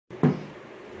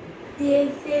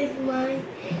This is my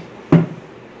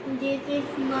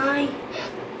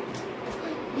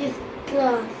this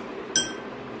glass,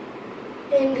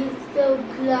 and it's so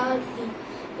glassy.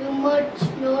 You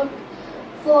must not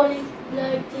fall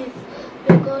like this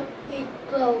because it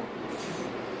breaks.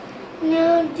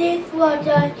 Now this is what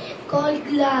I call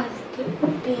glass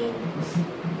paints.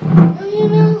 Now you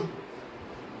know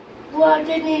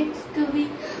water needs to be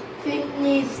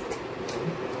finished.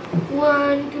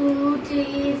 1, 2,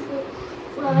 3, 4,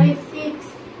 5, 6,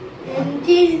 and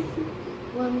this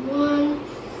 1,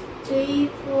 3,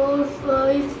 4,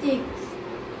 5, 6.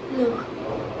 Look,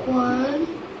 1,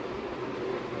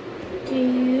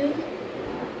 2,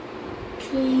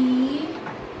 3,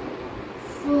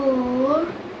 4,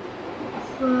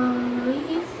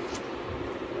 5,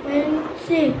 and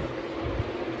 6.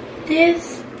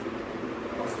 This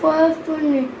first one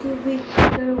needs to be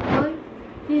color white.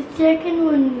 The second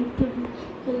one needs to be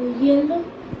color yellow.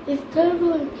 The third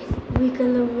one needs to be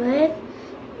color red.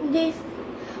 This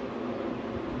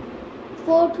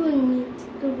fourth one needs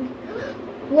to be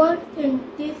white, and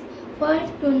this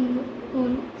fifth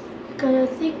one color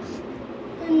 6,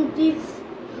 and this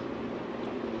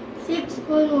sixth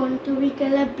one want to be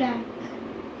color black.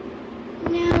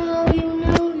 Now you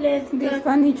know, let's start. This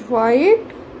one is white.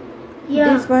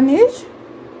 Yeah. This one is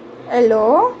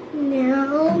yellow.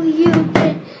 Now you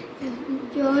can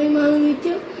enjoy my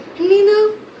video, and you know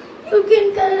you can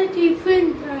color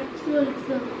different parts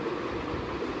also.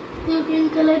 You can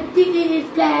color this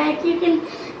black, you can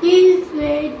use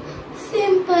red.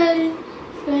 Simple,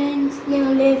 friends.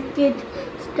 Now let's get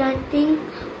starting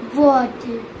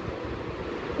water.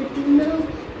 But you know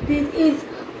this is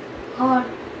hot.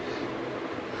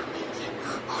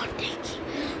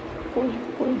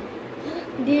 Cool.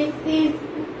 This is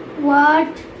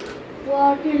what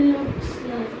water looks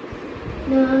like.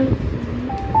 Now you can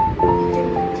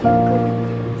take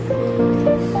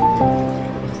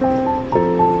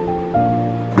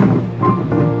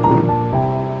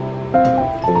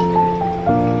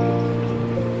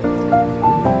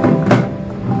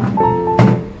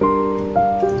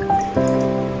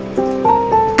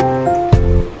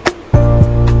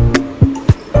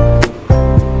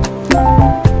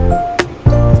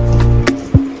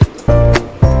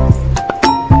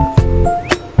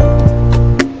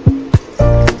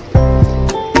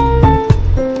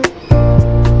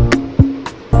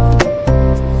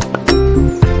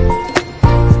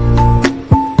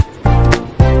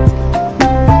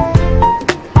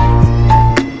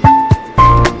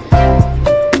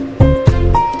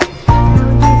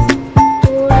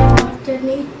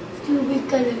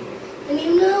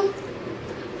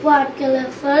what color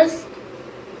first?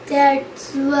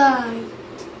 That's right.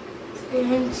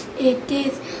 Friends, it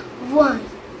is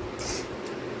white.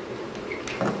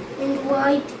 And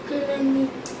white color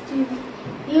needs to be,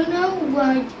 you know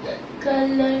white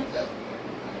color,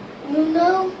 you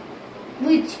know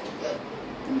which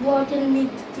bottle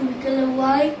needs to be color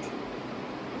white?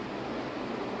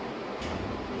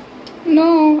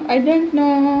 No, I don't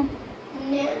know.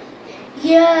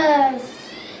 Yes.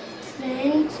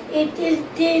 Friends, it is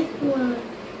this one.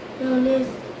 Now let's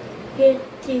get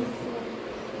this one.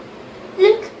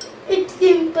 Look, it's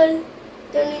simple.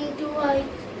 Turn into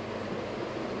white.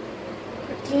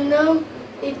 But you know,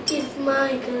 it is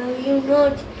my color. You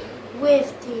not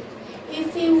waste it.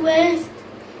 If you waste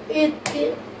it,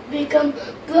 it become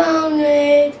brown,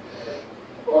 red,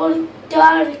 or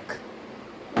dark.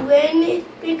 When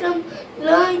it become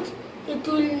light, it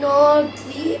will not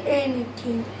see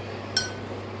anything.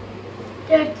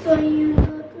 That's why you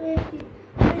not waste it.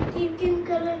 But you can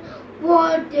color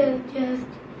water just,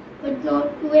 but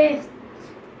not waste.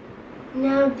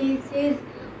 Now this is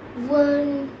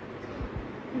one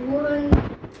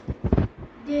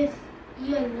this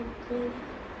yellow color.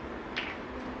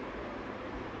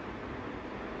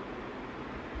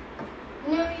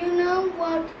 Now you know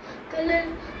what color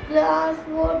glass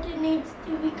water needs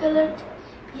to be colored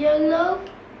yellow?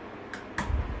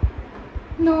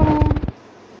 No.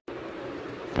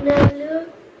 Now look,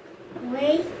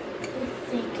 wait a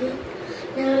second.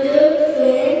 Now look,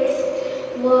 friends,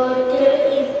 water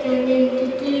is turned into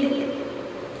blue.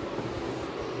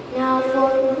 Now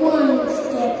for one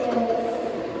step off.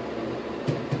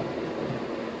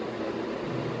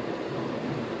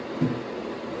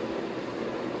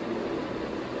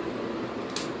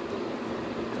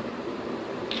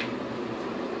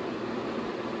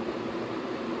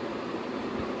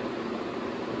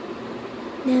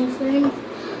 Now friends,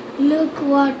 look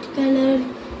what color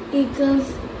it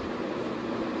goes.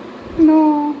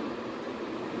 No.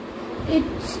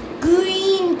 It's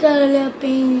green color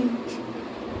paint.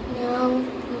 Now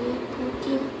we put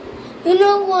it You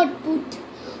know what put?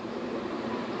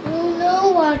 You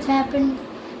know what happened?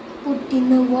 Put in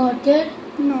the water.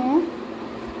 No.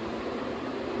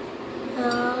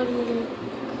 Now look.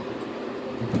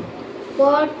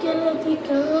 What color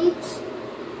becomes?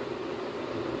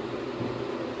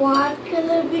 What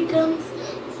color becomes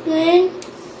friends?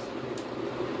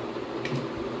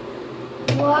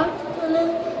 What color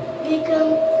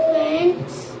becomes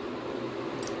friends?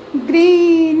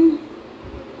 Green.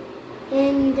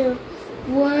 And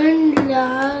one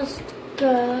last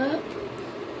cup.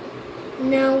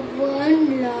 Now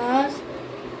one last.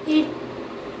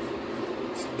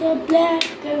 It's the black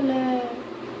color.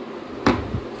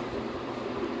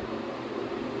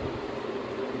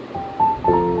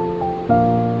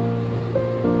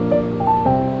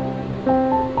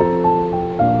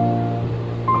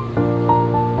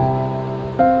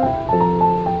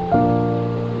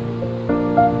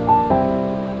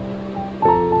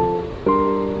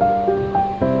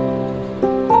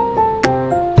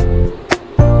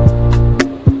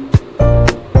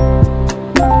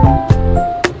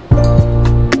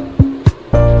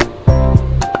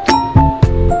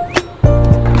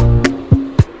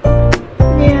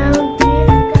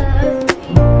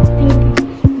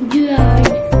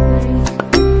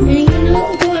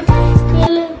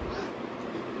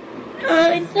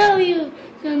 I tell you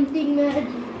something magic.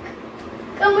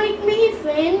 Come with me,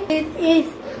 friends.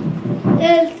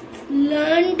 Let's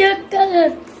learn the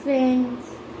colors, friends.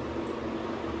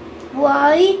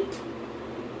 White,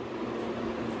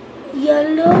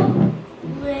 yellow,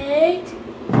 red,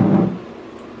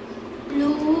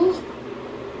 blue,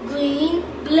 green,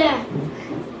 black.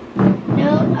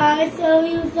 Now I show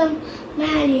you some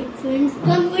magic, friends.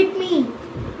 Come with me.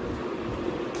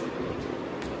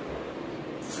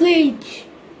 Fridge.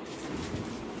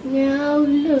 Now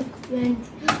look, friends,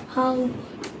 how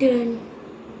done.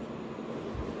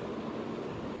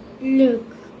 Look.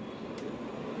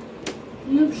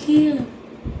 Look here.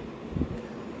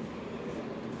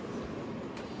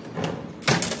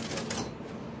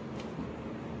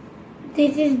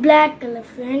 This is black color,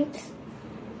 friends.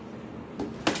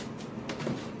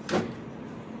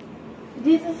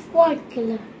 This is white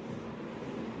color.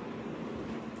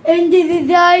 And this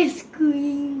is ice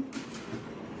cream.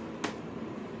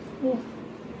 Oh.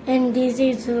 And this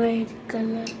is red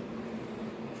color.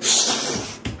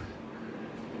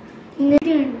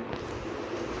 Then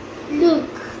look.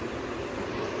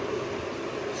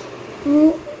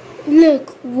 Look,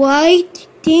 white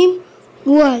team,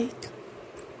 white.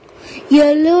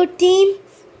 Yellow team,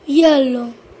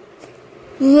 yellow.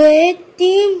 Red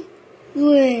team,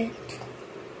 red.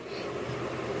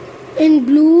 And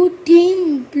blue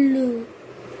team, blue.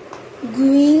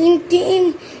 Green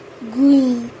team,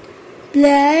 green.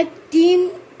 Black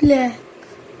team, black.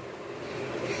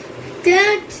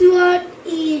 That's what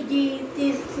it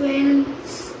is,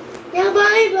 friends. Now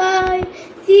bye bye.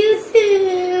 See you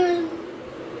soon.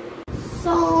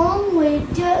 Song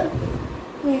with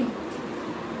wait.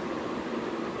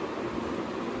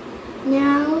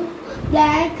 Now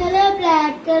black color,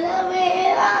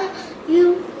 where are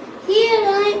you? Here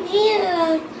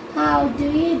I'm. How do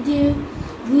you do?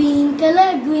 Green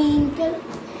color,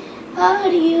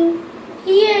 are you?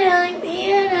 Here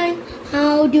I'm.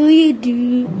 How do you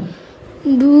do?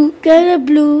 Blue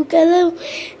color,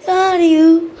 are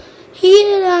you?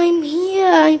 Here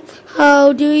I'm.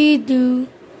 How do you do?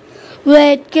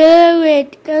 Red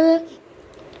color,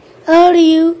 are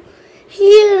you?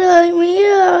 Here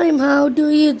I'm. How do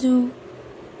you do?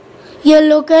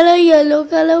 Yellow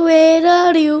color, where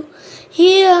are you?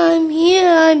 Here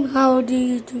I'm. How do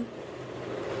you do?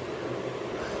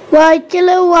 White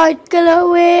color,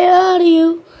 where are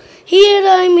you? Here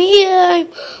I'm. How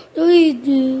do you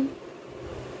do?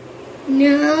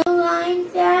 Now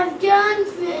lines have done,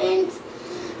 friends.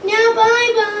 Now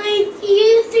bye bye. See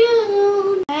you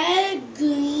soon. Black,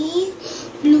 green,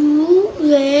 blue,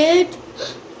 red,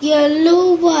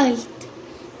 yellow, white.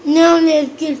 Now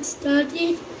let's get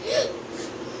started.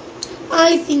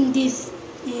 I think this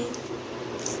is.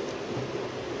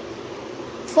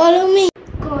 Follow me.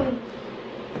 Going.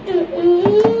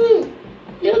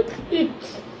 Look it.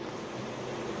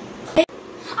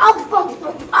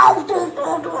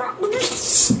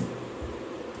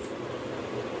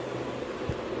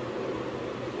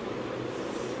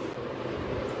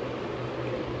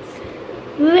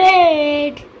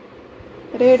 Red.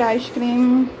 Red ice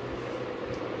cream.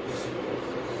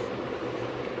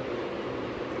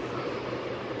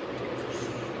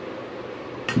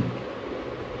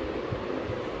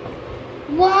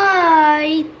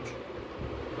 White.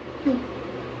 No.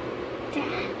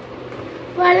 Dad.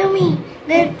 Follow me.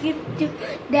 Let's get to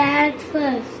Dad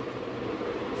first.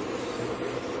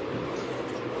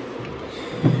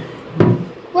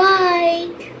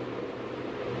 White.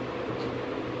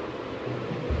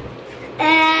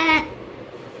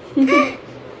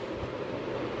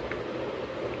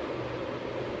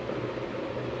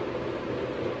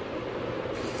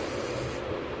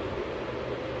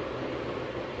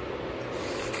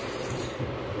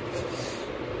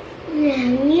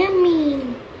 Yummy.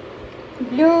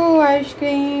 Blue ice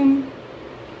cream.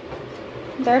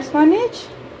 That's one each.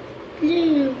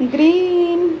 Blue.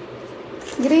 Green.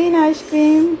 Green ice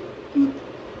cream.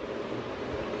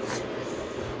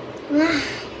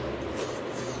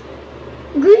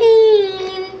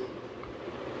 Green.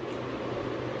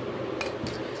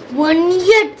 One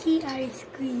yucky ice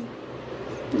cream.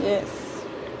 Yes.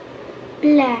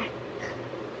 Black.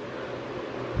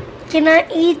 Can I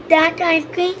eat that ice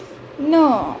cream?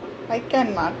 No, I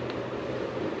cannot.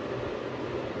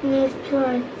 Let's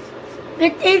try.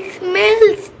 But it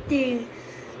smells this.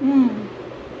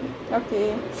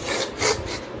 Okay.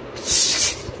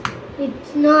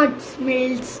 It's not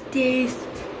smells taste.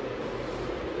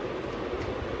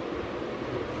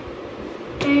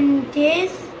 And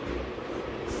this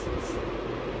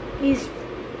is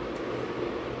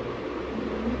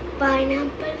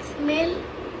pineapple smell.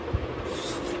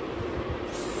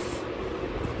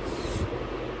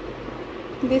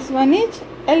 This one is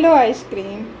yellow ice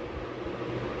cream.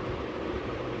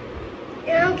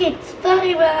 Okay,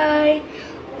 bye bye.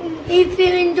 If you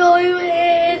enjoy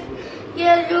it,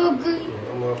 yellow, green,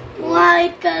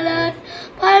 white colors,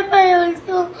 bye bye.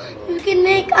 Also, you can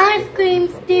make ice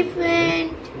creams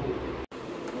different.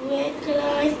 Red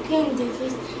color ice cream, this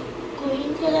is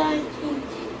green color ice cream,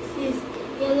 this is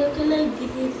yellow color,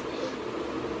 this is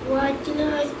white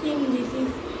color ice cream, this is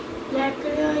black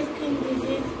color ice cream, this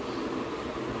is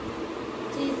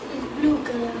blue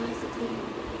color ice cream.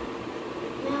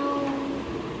 Now,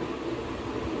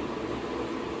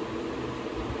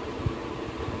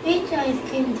 which ice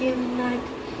cream do you like?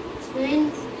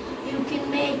 Friends, you can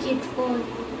make it for you.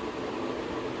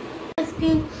 Ice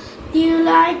cream do you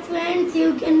like? Friends,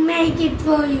 you can make it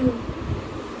for you.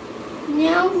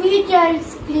 Now, which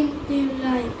ice cream do you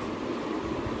like?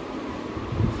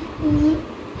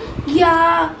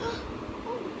 Yeah,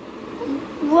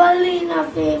 vanilla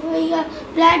flavor, yeah,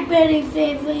 blackberry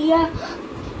flavor, yeah,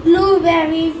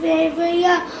 blueberry flavor,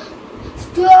 yeah,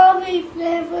 strawberry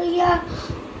flavor, yeah,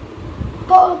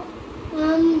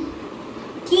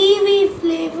 kiwi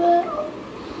flavor,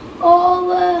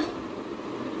 or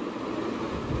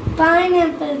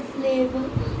pineapple flavor.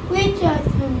 Which ice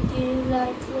cream do you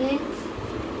like, friends?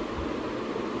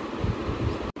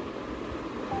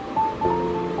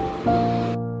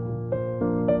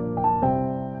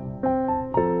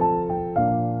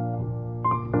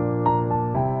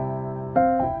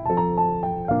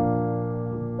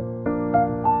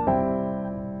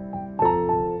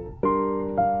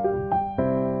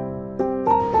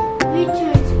 Which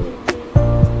ice cream do you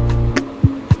like?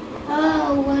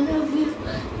 Oh, one of you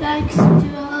likes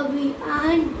strawberry,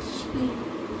 aren't you?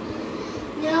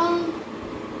 Now,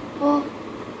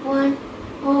 one of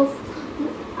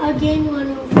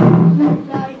you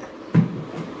like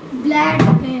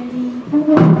blackberry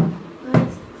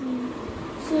ice cream.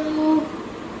 So,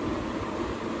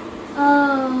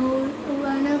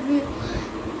 one of you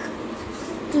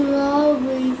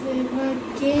strawberry flavor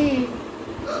cake.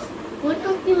 One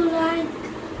of you like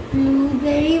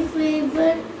blueberry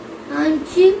flavor,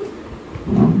 aren't you?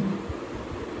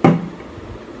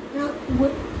 Now,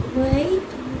 wait,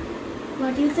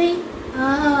 what do you say?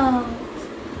 Oh,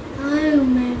 I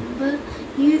remember.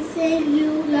 You said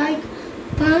you like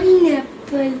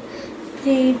pineapple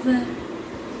flavor.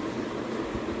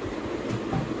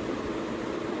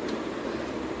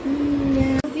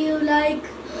 Now, if you like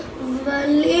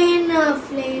vanilla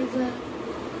flavor.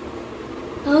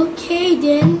 Okay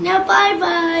then, now bye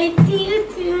bye. See you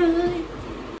soon.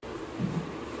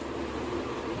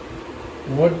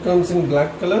 What comes in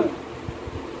black color?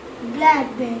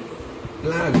 Blackberry.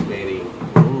 Blackberry.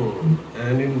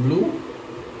 And in blue?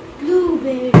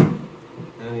 Blueberry.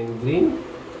 And in green?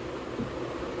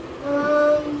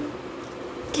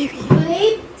 Kiwi.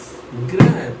 Grapes.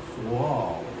 Grapes.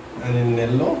 Wow. And in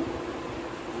yellow?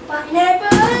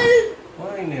 Pineapple.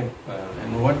 Pineapple.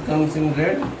 And what comes in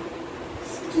red?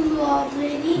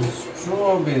 Strawberry.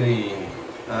 Strawberry.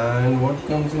 And what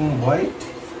comes in white?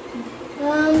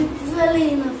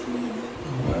 Vanilla flavor.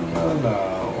 Vanilla.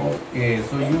 Okay,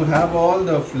 so you have all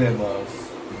the flavors.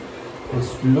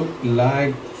 It looks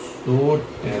like so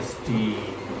tasty.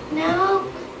 Now,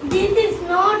 this is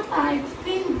not ice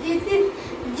cream, this is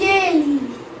jelly.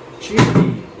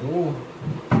 Chili. Oh,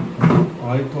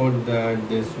 I thought that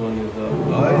this one is a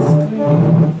ice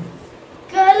cream.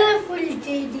 Colorful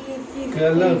jelly. is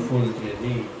Colourful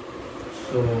jelly.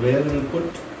 So where will put?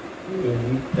 You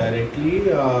will eat directly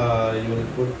or you will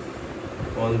put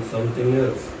on something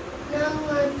else? Now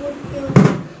I put on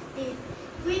this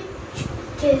which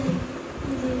jelly.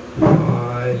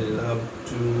 I love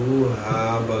to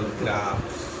have a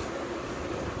grapes.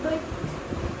 But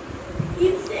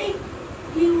you think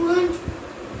you want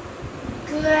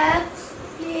grapes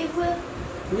flavor?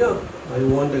 Yeah, I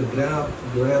want a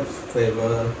grapes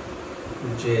flavor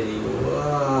jelly.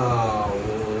 Wow.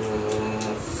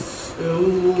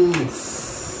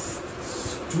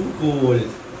 Too cold.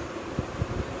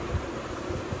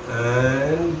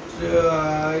 And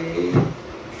I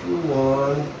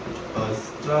want a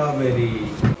strawberry.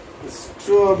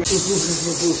 Strawberry.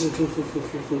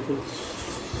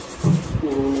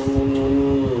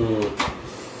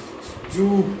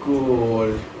 Too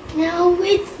cold. Now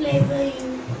which flavor you?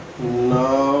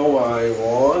 Now I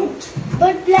want.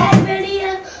 But blackberry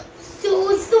are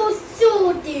so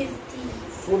tasty.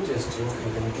 So tasty. Okay,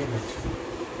 then give it.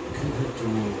 Give it to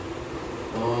me.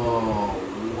 Oh,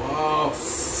 wow.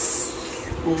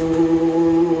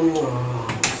 Wow.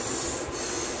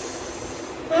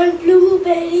 And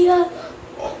blueberry are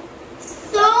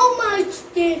so much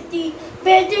tasty,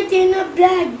 better than a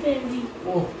blackberry.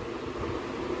 Oh.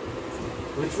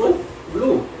 Which one?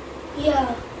 Blue.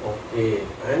 Yeah. Okay,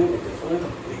 and it is one of the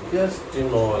biggest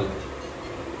in all.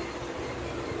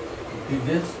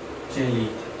 Biggest jelly.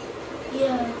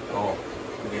 Yeah. Oh,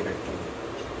 give it to me.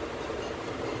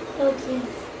 Okay.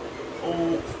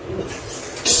 Oh.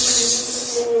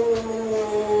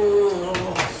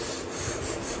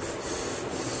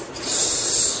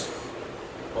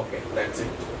 Okay, that's it.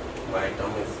 My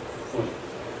tongue is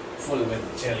full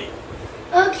with jelly.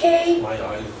 Okay. My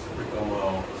eyes become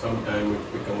sometimes it's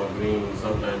become a green,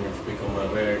 sometimes it's become a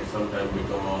red, sometimes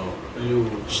become a blue.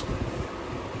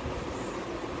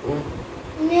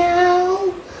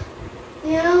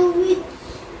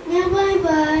 Now bye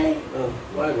bye.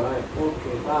 Bye bye.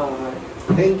 Okay, bye.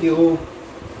 Thank you.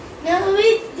 Now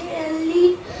it's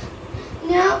jelly.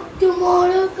 Now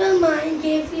tomorrow come and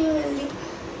give you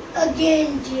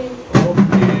again jelly.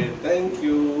 Okay, thank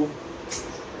you.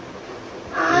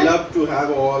 And Love to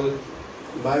have all.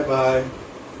 Bye bye.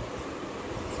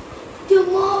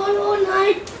 tomorrow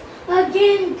night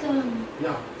again come.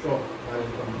 Yeah, sure.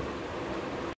 I'll come.